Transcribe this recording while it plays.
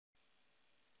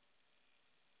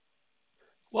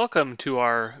Welcome to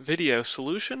our video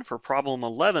solution for problem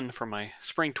 11 for my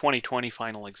spring 2020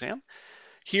 final exam.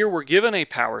 Here we're given a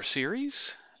power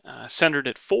series centered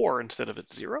at 4 instead of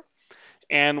at 0,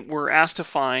 and we're asked to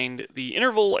find the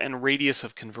interval and radius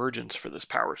of convergence for this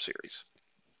power series.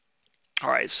 All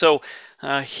right, so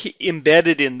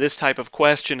embedded in this type of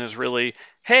question is really,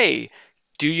 hey,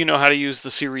 do you know how to use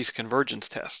the series convergence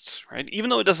tests, right? Even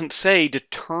though it doesn't say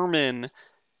determine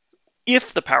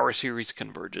if the power series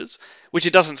converges, which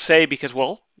it doesn't say because,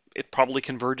 well, it probably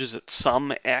converges at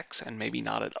some x and maybe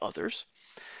not at others.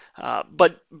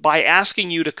 But by asking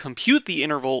you to compute the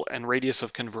interval and radius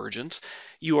of convergence,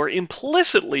 you are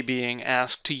implicitly being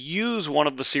asked to use one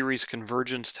of the series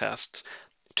convergence tests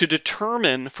to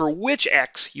determine for which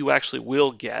x you actually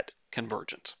will get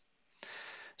convergence.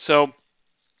 So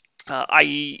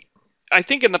I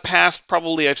think in the past,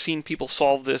 probably I've seen people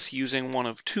solve this using one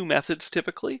of two methods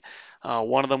typically.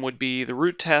 One of them would be the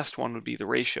root test, one would be the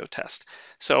ratio test.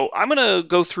 So I'm going to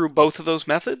go through both of those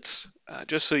methods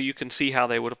just so you can see how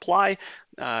they would apply.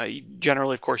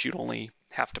 Generally, of course, you'd only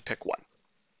have to pick one.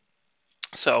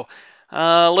 So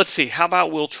let's see, how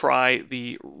about we'll try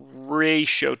the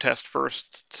ratio test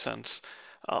first, since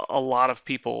a lot of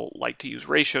people like to use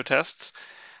ratio tests.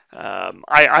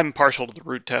 I'm partial to the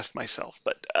root test myself,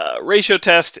 but ratio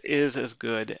test is as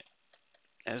good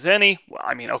as any. Well,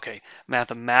 I mean, okay,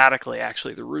 mathematically,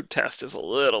 actually, the root test is a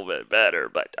little bit better,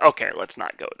 but okay, let's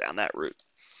not go down that route.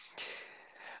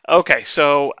 Okay,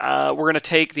 so we're going to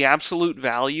take the absolute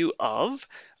value of,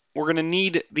 we're going to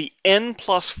need the n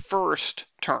plus first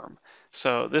term.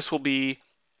 So this will be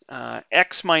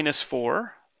x minus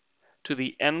 4 to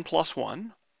the n plus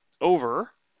 1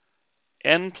 over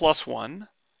n plus 1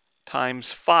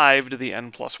 times 5 to the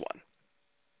n plus 1.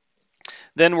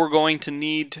 Then we're going to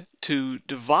need to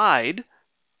divide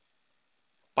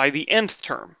by the nth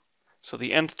term. So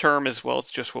the nth term is, well, it's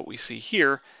just what we see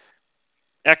here,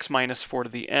 x minus 4 to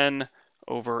the n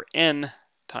over n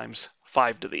times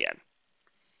 5 to the n.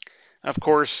 Of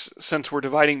course, since we're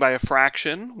dividing by a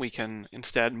fraction, we can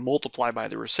instead multiply by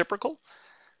the reciprocal.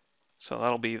 So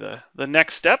that'll be the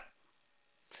next step.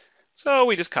 So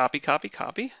we just copy, copy,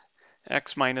 copy.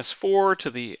 X minus 4 to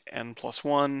the n plus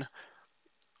 1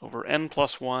 over n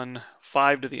plus 1,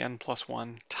 5 to the n plus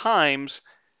 1 times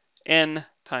n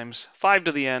times 5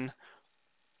 to the n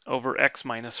over x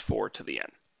minus 4 to the n.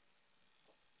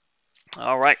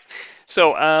 All right,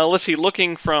 so let's see,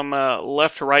 looking from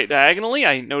left to right diagonally,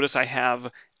 I notice I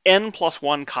have n plus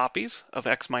 1 copies of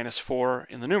x minus 4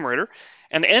 in the numerator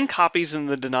and n copies in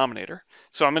the denominator.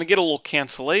 So I'm going to get a little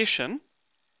cancellation,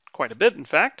 quite a bit in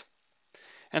fact.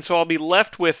 And so I'll be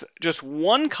left with just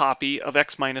one copy of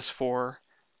x minus 4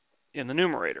 in the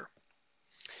numerator.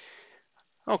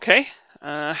 Okay,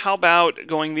 how about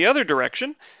going the other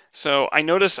direction? So I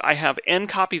notice I have n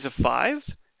copies of 5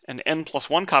 and n plus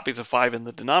 1 copies of 5 in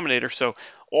the denominator, so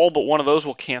all but one of those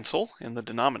will cancel in the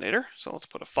denominator. So let's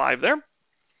put a 5 there.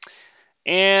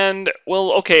 And,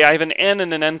 well, okay, I have an n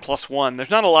and an n plus 1. There's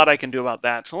not a lot I can do about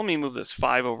that, so let me move this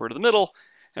 5 over to the middle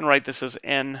and write this as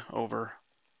n over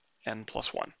n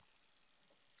plus 1.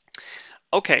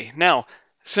 Okay, now,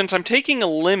 since I'm taking a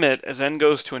limit as n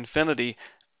goes to infinity,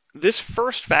 this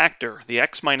first factor, the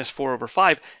x minus 4 over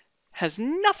 5, has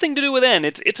nothing to do with n.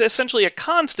 It's essentially a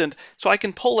constant, so I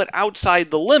can pull it outside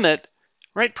the limit,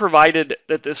 right, provided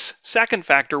that this second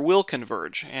factor will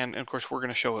converge. And of course, we're going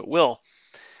to show it will.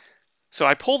 So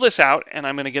I pull this out, and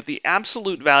I'm going to get the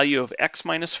absolute value of x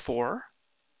minus 4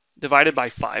 divided by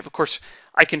 5. Of course,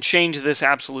 I can change this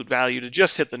absolute value to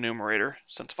just hit the numerator,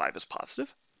 since 5 is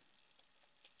positive.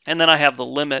 And then I have the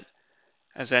limit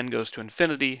as n goes to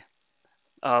infinity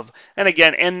of, and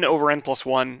again, n over n plus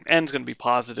 1, n is going to be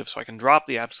positive, so I can drop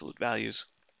the absolute values,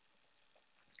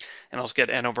 and I'll just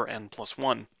get n over n plus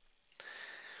 1.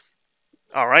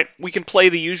 All right, we can play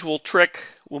the usual trick.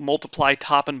 We'll multiply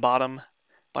top and bottom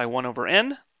by 1 over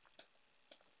n,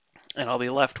 and I'll be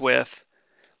left with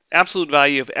absolute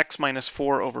value of x minus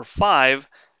 4 over 5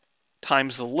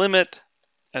 times the limit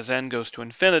as n goes to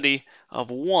infinity of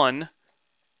 1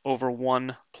 over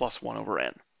 1 plus 1 over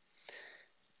n.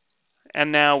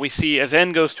 And now we see as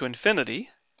n goes to infinity,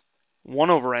 1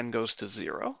 over n goes to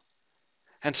 0.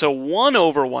 And so 1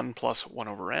 over 1 plus 1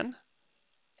 over n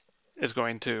is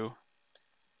going to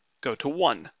go to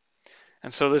 1.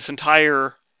 And so this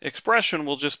entire expression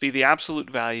will just be the absolute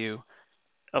value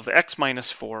of x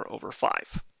minus 4 over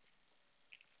 5.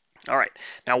 All right,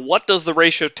 now what does the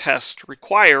ratio test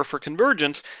require for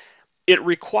convergence? It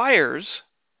requires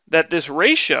that this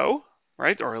ratio,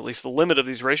 right, or at least the limit of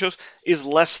these ratios, is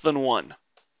less than 1.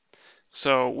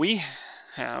 So we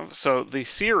have, so the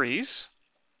series,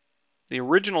 the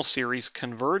original series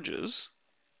converges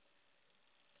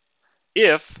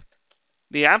if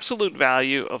the absolute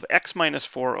value of x minus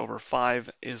 4 over 5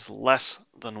 is less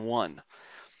than 1.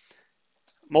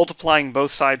 Multiplying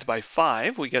both sides by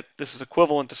 5, we get this is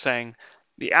equivalent to saying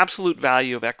the absolute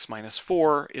value of x minus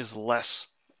 4 is less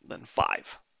than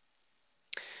 5.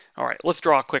 All right, let's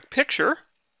draw a quick picture.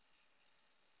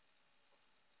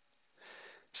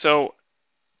 So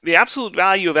the absolute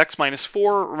value of x minus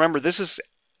 4, remember this is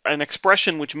an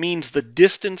expression which means the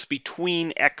distance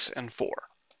between x and 4.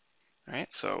 All right,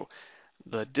 so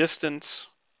the distance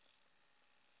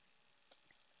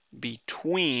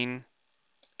between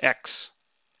x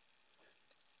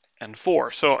and 4.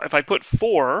 So if I put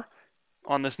 4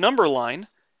 on this number line,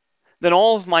 then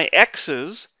all of my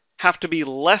x's have to be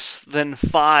less than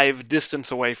 5 distance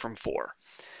away from 4.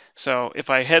 So if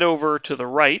I head over to the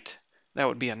right, that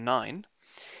would be a 9.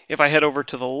 If I head over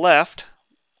to the left,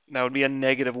 that would be a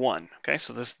negative 1. Okay,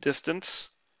 so this distance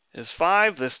is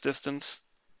 5, this distance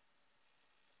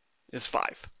is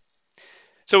 5.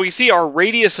 So we see our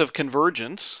radius of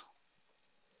convergence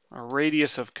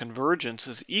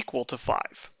is equal to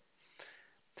 5.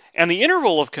 And the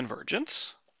interval of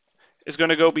convergence is going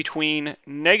to go between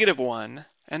negative 1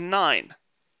 and 9.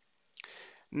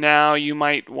 Now you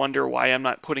might wonder why I'm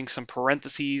not putting some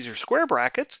parentheses or square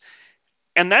brackets,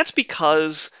 and that's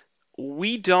because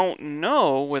we don't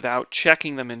know without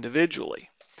checking them individually,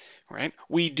 right?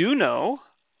 We do know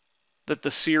that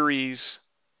the series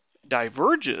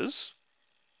diverges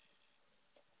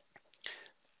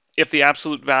if the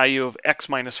absolute value of x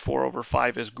minus 4 over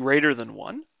 5 is greater than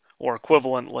 1, or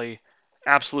equivalently,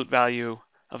 absolute value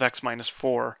of x minus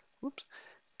 4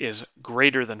 is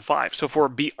greater than 5. So if we're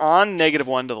beyond negative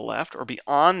 1 to the left or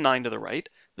beyond 9 to the right,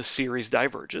 the series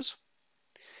diverges.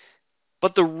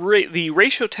 But the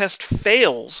ratio test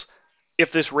fails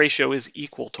if this ratio is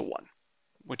equal to 1,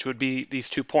 which would be these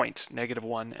 2 points, negative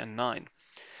 1 and 9.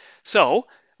 So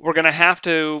we're going to have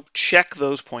to check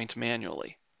those points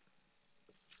manually.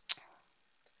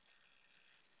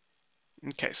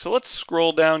 Okay, so let's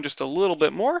scroll down just a little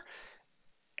bit more,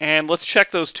 and let's check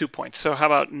those 2 points. So how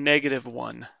about negative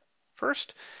 1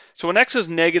 first? So when x is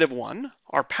negative 1,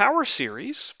 our power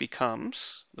series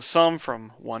becomes the sum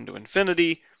from 1 to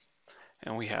infinity,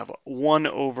 and we have 1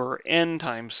 over n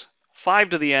times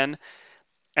 5 to the n,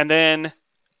 and then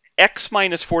x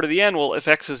minus 4 to the n, well, if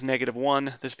x is negative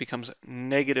 1, this becomes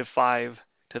negative 5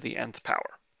 to the nth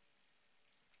power.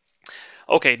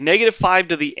 Okay, negative 5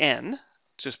 to the n,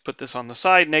 just put this on the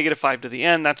side, negative 5 to the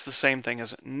n, that's the same thing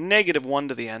as negative 1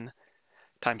 to the n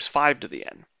times 5 to the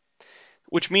n,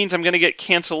 which means I'm going to get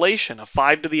cancellation of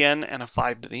 5 to the n and a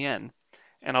 5 to the n,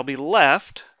 and I'll be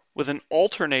left with an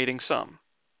alternating sum,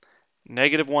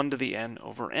 negative 1 to the n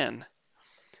over n.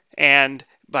 And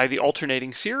by the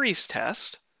alternating series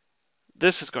test,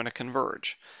 this is going to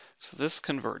converge. So this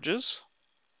converges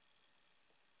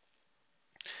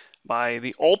by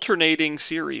the alternating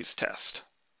series test.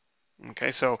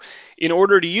 Okay, so in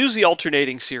order to use the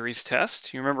alternating series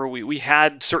test, you remember we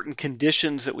had certain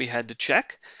conditions that we had to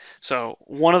check. So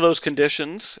one of those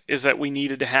conditions is that we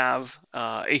needed to have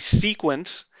a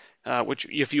sequence, which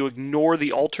if you ignore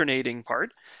the alternating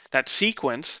part, that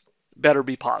sequence better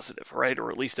be positive, right? Or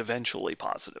at least eventually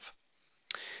positive.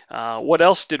 What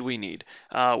else did we need?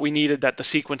 We needed that the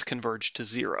sequence converged to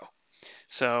 0.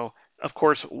 So of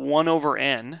course 1 over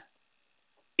n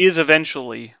is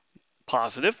eventually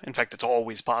positive. In fact, it's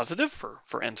always positive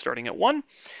for n starting at 1.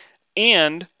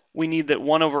 And we need that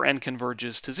 1 over n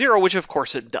converges to 0, which of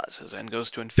course it does. As n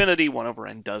goes to infinity, 1 over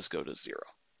n does go to 0.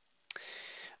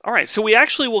 All right, so we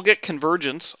actually will get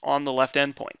convergence on the left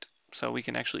endpoint. So we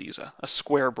can actually use a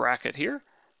square bracket here.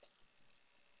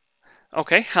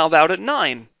 Okay, how about at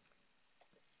 9?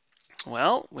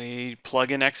 Well, we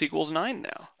plug in x equals 9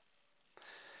 now.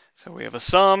 So we have a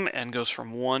sum, n goes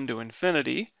from 1 to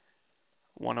infinity,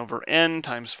 1 over n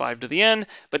times 5 to the n,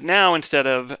 but now instead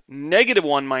of negative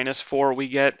 1 minus 4, we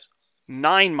get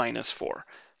 9 minus 4.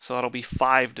 So that'll be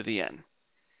 5 to the n.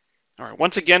 All right,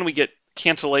 once again, we get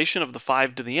cancellation of the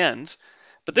 5 to the n's,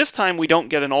 but this time we don't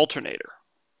get an alternator,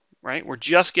 right? We're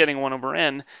just getting 1 over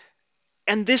n,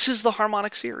 and this is the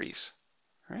harmonic series,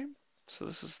 right? So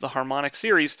this is the harmonic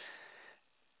series,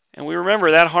 and we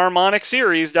remember that harmonic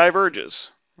series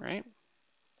diverges, right?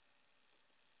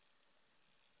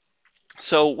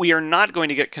 So we are not going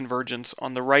to get convergence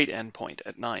on the right endpoint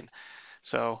at 9.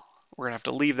 So we're going to have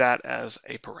to leave that as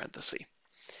a parenthesis.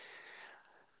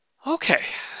 Okay,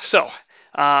 so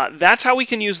that's how we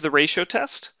can use the ratio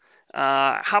test.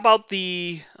 How about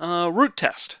the root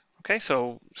test? Okay,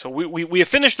 so we have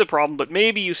finished the problem, but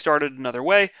maybe you started another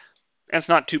way, and it's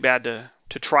not too bad to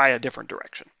to try a different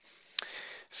direction.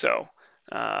 So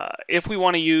if we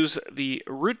want to use the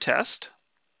root test,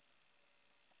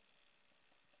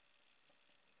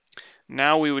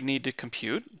 now we would need to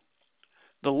compute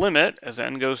the limit as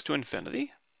n goes to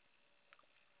infinity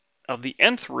of the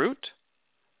nth root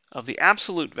of the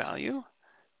absolute value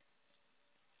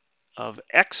of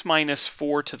x minus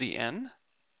 4 to the n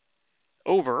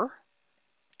over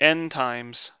n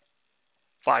times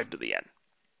 5 to the n.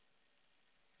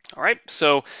 All right,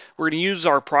 so we're going to use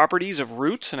our properties of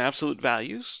roots and absolute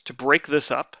values to break this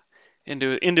up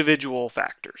into individual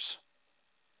factors.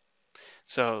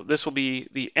 So this will be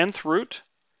the nth root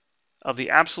of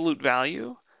the absolute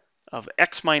value of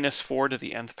x minus 4 to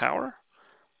the nth power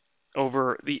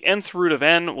over the nth root of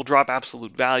n. We'll drop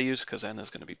absolute values because n is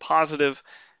going to be positive,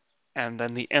 and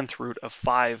then the nth root of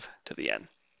 5 to the n.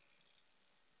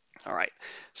 All right,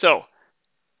 so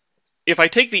if I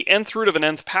take the nth root of an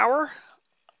nth power,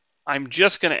 I'm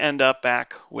just going to end up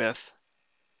back with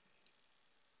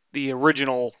the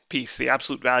original piece, the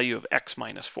absolute value of x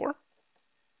minus 4.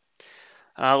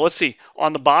 Let's see,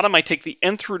 on the bottom I take the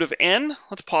nth root of n.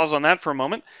 Let's pause on that for a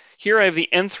moment. Here I have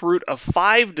the nth root of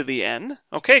 5 to the n.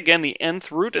 Okay, again, the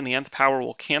nth root and the nth power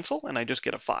will cancel, and I just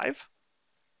get a 5.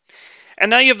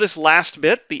 And now you have this last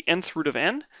bit, the nth root of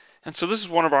n. And so this is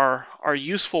one of our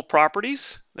useful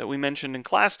properties that we mentioned in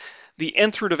class. The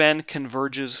nth root of n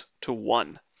converges to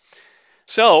 1.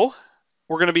 So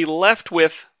we're going to be left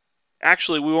with,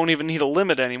 actually, we won't even need a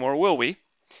limit anymore, will we?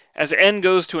 As n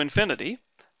goes to infinity,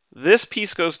 this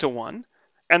piece goes to 1,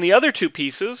 and the other two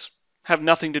pieces have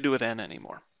nothing to do with n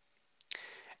anymore.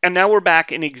 And now we're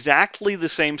back in exactly the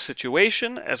same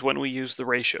situation as when we used the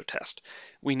ratio test.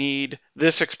 We need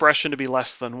this expression to be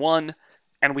less than 1,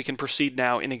 and we can proceed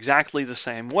now in exactly the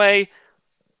same way,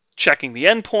 checking the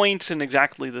endpoints in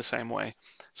exactly the same way.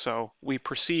 So we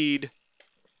proceed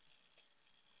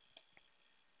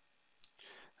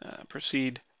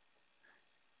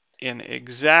in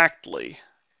exactly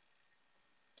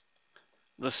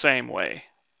the same way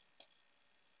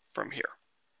from here.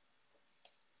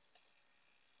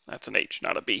 That's an H,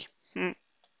 not a B.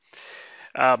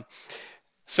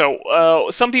 So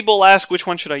some people ask, which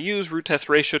one should I use, root test,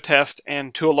 ratio test,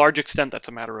 and to a large extent that's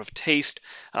a matter of taste.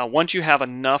 Once you have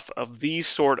enough of these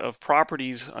sort of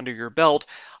properties under your belt,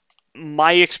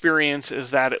 my experience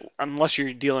is that unless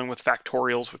you're dealing with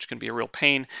factorials, which can be a real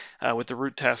pain with the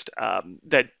root test,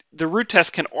 that the root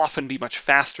test can often be much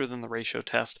faster than the ratio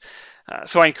test.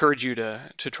 So I encourage you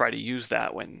to try to use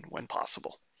that when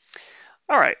possible.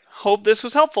 All right, hope this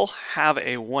was helpful. Have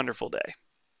a wonderful day.